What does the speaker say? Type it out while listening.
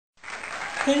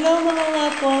Hello mga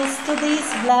ngapos! Today's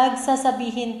vlog,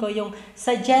 sasabihin ko yung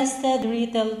suggested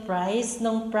retail price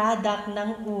ng product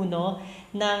ng Uno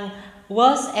ng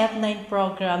Wos F9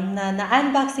 Program na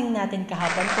na-unboxing natin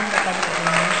kahapon kung napanood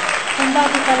nyo. Kung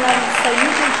bago ka lang sa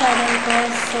YouTube channel ko,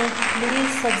 so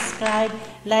please subscribe,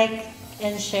 like,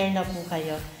 and share na po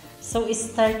kayo. So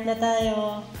start na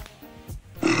tayo!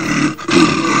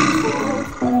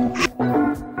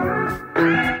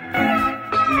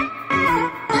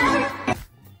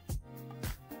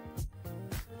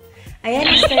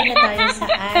 Ayan, start na tayo sa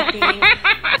ating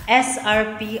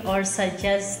SRP or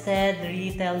Suggested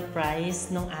Retail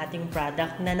Price ng ating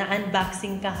product na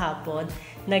na-unboxing kahapon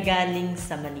na galing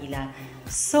sa Manila.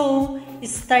 So,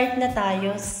 start na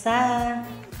tayo sa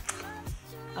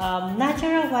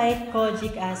Natural White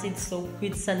Kojic Acid Soap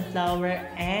with Sunflower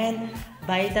and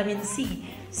Vitamin C.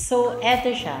 So,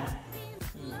 eto siya.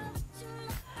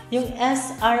 Yung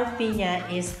SRP niya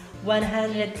is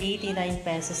 189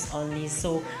 pesos only.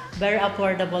 So, very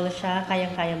affordable siya.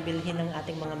 Kayang-kayang bilhin ng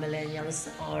ating mga millennials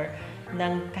or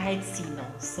ng kahit sino.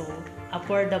 So,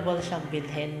 affordable siyang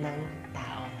bilhin ng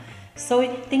tao. So,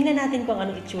 tingnan natin kung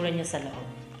anong itsura niya sa loob.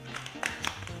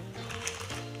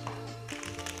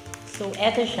 So,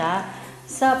 eto siya.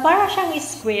 Para siyang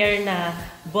square na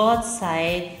both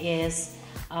side is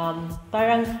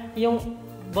parang yung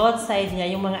both side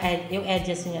niya, yung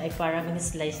edges niya ay parang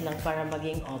in-slice lang para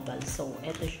maging oval. So,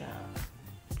 eto siya.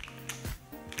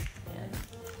 Ayan.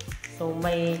 So,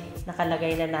 may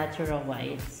nakalagay na natural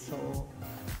white. So,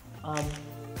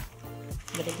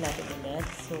 balik natin ulit.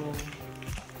 So,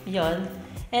 yun.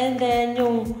 And then,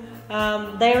 yung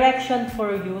direction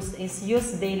for use is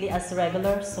use daily as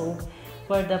regular soap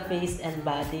for the face and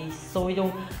body. So,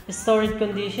 yung storage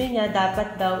condition niya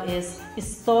dapat daw is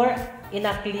store in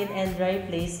a clean and dry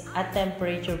place at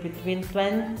temperature between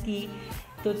 20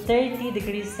 to 30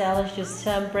 degrees Celsius.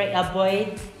 Siyempre,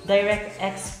 avoid direct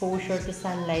exposure to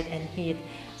sunlight and heat.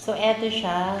 So, eto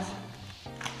siya.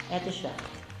 Eto siya.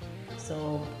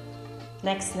 So,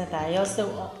 next na tayo.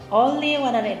 So, only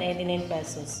 189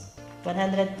 pesos.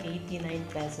 189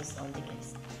 pesos only,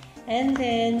 guys. And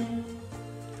then,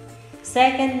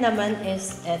 second naman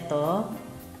is eto.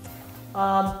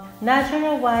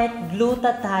 Natural White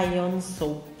Glutathione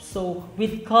Soap. So,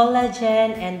 with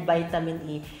collagen and vitamin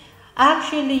E.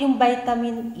 Actually, yung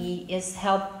vitamin E is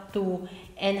help to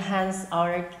enhance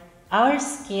our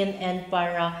skin and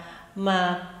para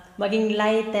maging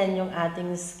lighten yung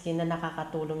ating skin na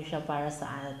nakakatulong siya para sa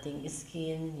ating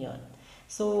skin. Yon.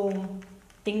 So,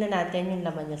 tingnan natin yung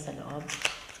laman niya sa loob.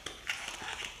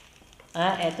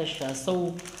 Eto siya.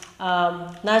 So,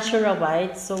 natural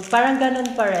white. So, parang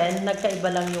ganun pa rin.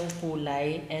 Nagkaiba lang yung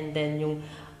kulay. And then, yung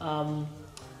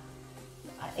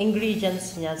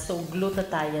ingredients niya. So,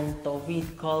 glutathione to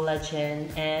with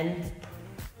collagen and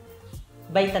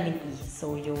vitamin E.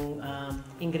 So, yung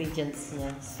ingredients niya.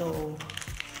 So,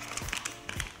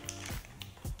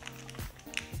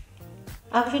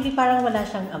 actually, parang wala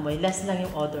siyang amoy. Less lang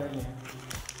yung odor niya.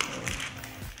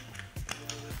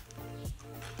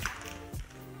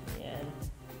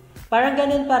 Parang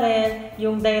ganun pa rin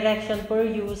yung direction for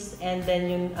use and then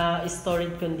yung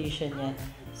storage condition niya.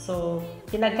 So,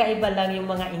 pinagkaiba lang yung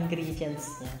mga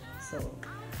ingredients niya. So,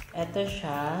 eto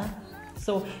siya.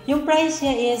 So, yung price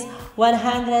niya is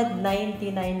 199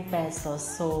 pesos.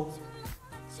 So,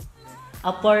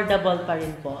 affordable pa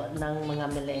rin po ng mga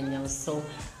millennials. So,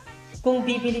 kung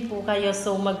bibili po kayo,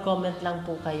 so mag-comment lang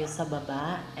po kayo sa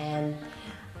baba and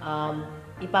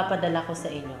ipapadala ko sa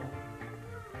inyo.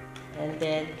 And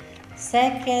then,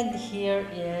 second here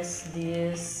is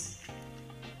this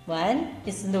one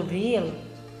is Noville.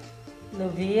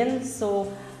 So,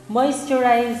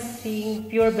 moisturizing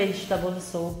pure vegetable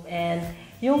soap and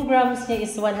yung grams niya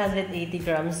is 180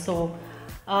 grams. So,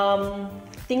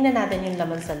 tingnan natin yung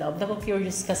laman sa loob.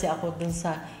 Naku-curious kasi ako dun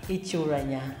sa itsura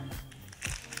niya.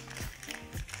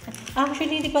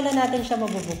 Actually, hindi pala natin siya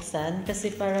mabubuksan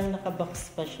kasi parang nakabox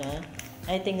pa siya.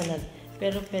 Ay, tingnan natin.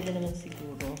 Pero pwede naman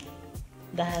siguro.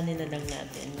 Dahanin na lang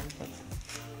natin.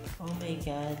 Oh my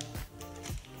God.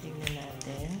 Tingnan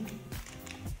natin.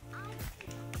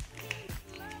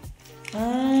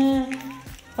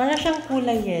 Para siyang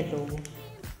kulay yellow.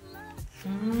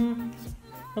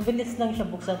 Mabilis lang siya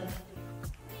buksan.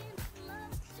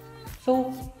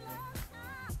 So,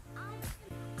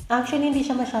 actually, hindi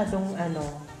siya masyadong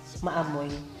maamoy.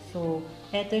 So,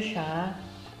 eto siya.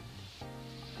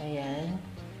 Ayan.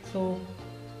 So,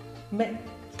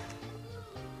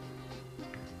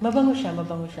 mabango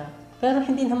siya. Pero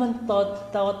hindi naman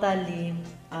totally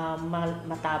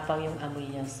matapang yung amoy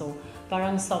niya. So,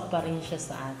 parang soft pa rin siya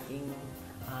sa ating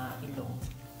ilong.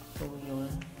 So, yun.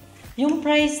 Yung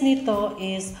price nito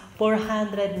is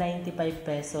 495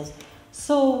 pesos.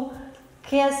 So,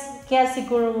 kaya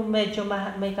siguro medyo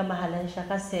may kamahalan siya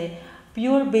kasi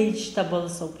pure vegetable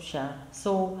soap siya.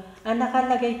 So, ang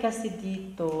nakalagay kasi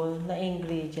dito na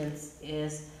ingredients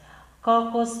is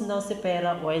cocos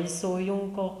nocifera oil. So,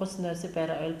 yung cocos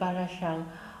nocifera oil para siyang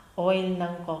oil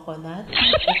ng coconut,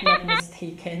 if not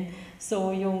mistaken.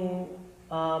 So, yung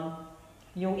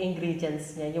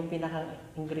ingredients niya, yung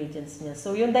pinaka-ingredients niya.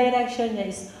 So, yung direction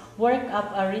niya is work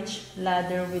up a rich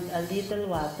lather with a little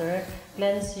water,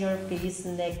 cleanse your face,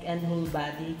 neck, and whole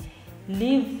body.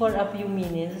 Leave for a few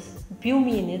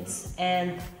minutes,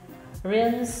 and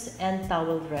rinse and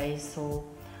towel dry. So,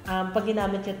 pag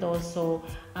ginamit nyo to, so,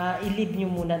 i-leave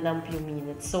nyo muna ng few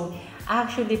minutes. So,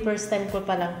 actually, first time ko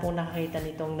pa lang po nakakita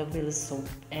nitong Novelle soap.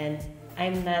 And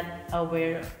I'm not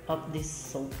aware of this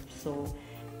soap. So,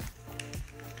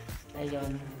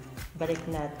 ayun. Balik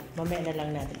natin. Mamaya na lang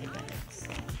natin ibalik. So,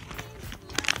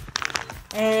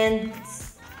 and,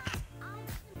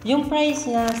 yung price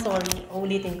niya, sorry,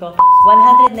 ulitin ko,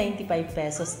 195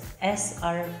 pesos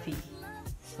SRP.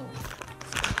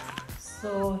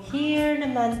 So, here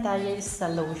naman tayo is sa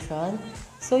lotion.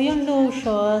 So, yung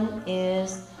lotion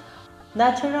is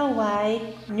Natural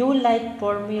White New Light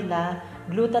Formula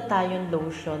Glutathione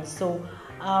Lotion. So,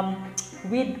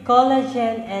 with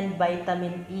collagen and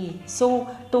vitamin E. So,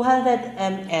 200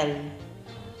 ml.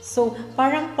 So,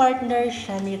 parang partner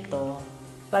siya nito.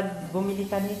 Pag bumili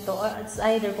ka nito, or it's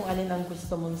either kung alin ang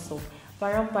gusto mong soap,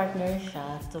 parang partner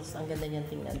siya. So, ang ganda niyang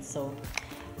tingnan. So,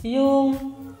 yung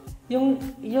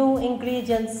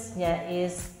ingredients niya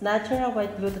is Natural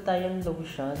White Glutathione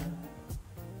Lotion.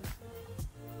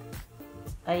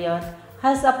 Ayun.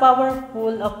 Has a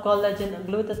powerful of collagen,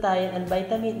 glutathione, and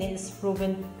vitamin E is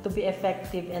proven to be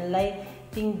effective in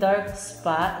lighting dark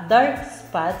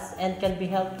spots and can be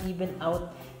help even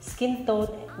out skin tone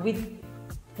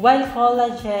while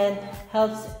collagen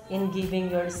helps in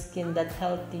giving your skin that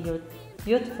healthy,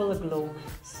 youthful glow.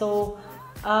 So,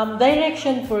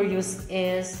 direction for use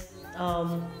is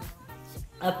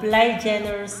apply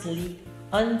generously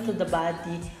onto the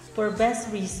body for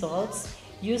best results.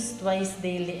 Use twice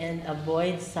daily and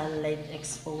avoid sunlight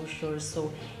exposure.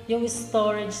 So, yung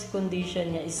storage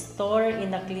condition niya is store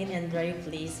in a clean and dry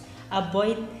place.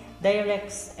 Avoid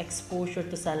direct exposure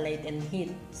to sunlight and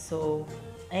heat. So,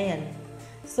 ayan.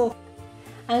 So,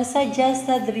 ang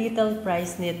suggested retail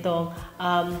price nitong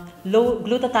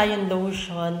glutathione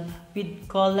lotion with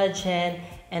collagen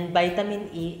and vitamin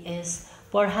E is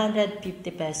 450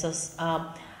 pesos.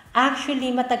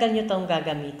 Actually, matagal nyo itong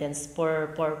gagamitin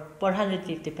for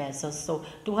 450 pesos. So,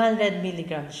 200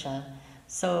 milligrams siya.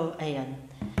 So, ayan.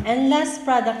 And last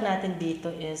product natin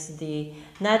dito is the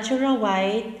Natural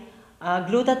White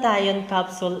Glutathione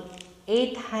Capsule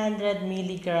 800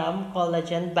 milligram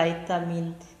collagen,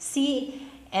 vitamin C,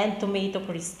 and tomato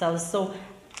crystals. So,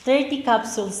 30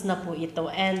 capsules na po ito.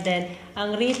 And then,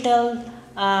 ang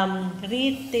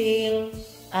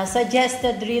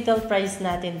suggested retail price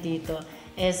natin dito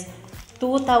is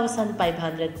 2,500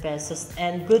 pesos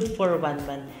and good for 1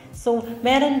 month. So,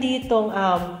 meron ditong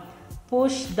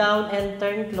push down and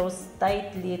turn close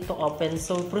tightly to open.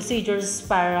 So, procedures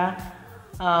para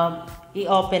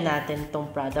i-open natin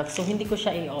itong product. So, hindi ko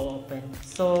siya i-open.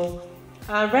 So,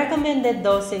 recommended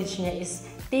dosage niya is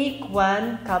take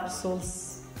 1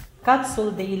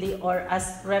 capsule daily or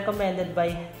as recommended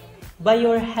by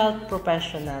your health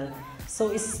professional.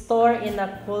 So, store in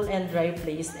a cool and dry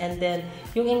place. And then,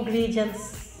 yung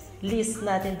ingredients list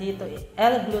natin dito,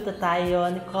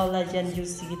 L-glutathione, collagen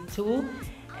UC2,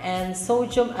 and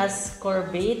sodium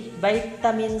ascorbate,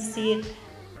 vitamin C,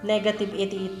 negative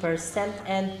 88%,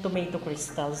 and tomato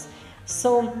crystals.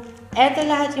 So, eto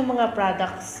lahat yung mga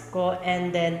products ko.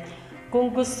 And then,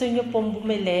 kung gusto nyo pong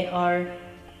bumili or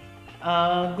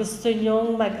gusto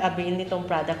nyong mag-avail nitong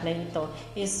product na ito,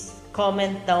 is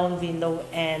comment down below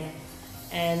and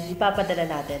ipapadala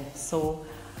natin. So,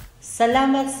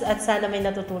 salamat at sana may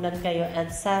natutunan kayo at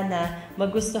sana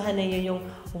magustuhan niyo yung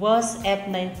Wos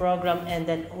F9 Program and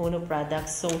then Uno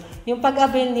products. So, yung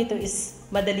pag-avail nito is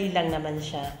madali lang naman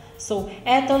siya. So,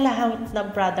 eto lahat ng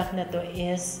product na to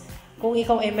is, kung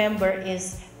ikaw ay member,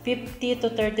 is 50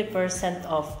 to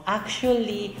 30% off.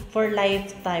 Actually, for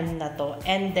lifetime na to.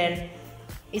 And then,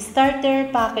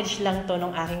 starter package lang to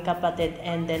ng aking kapatid,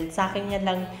 and then sa akin niya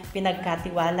lang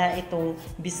pinagkatiwala itong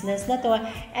business na to.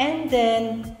 And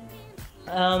then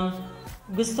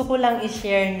gusto ko lang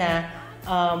i-share na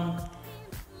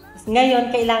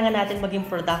ngayon kailangan natin maging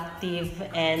productive,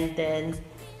 and then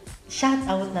shout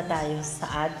out na tayo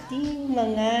sa ating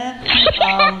mga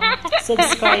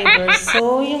subscribers.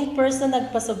 So, yung person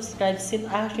nagpa-subscribe,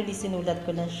 actually sinulat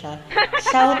ko na siya.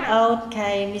 Shout out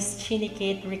kay Miss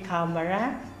Chinikate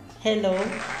Recamara. Hello.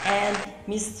 And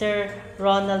Mr.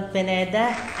 Ronald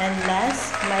Pineda. And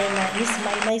last, Miss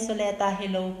Maymay Soleta.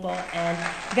 Hello po. And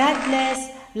God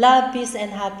bless, love, peace,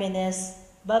 and happiness.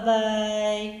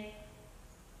 Bye-bye.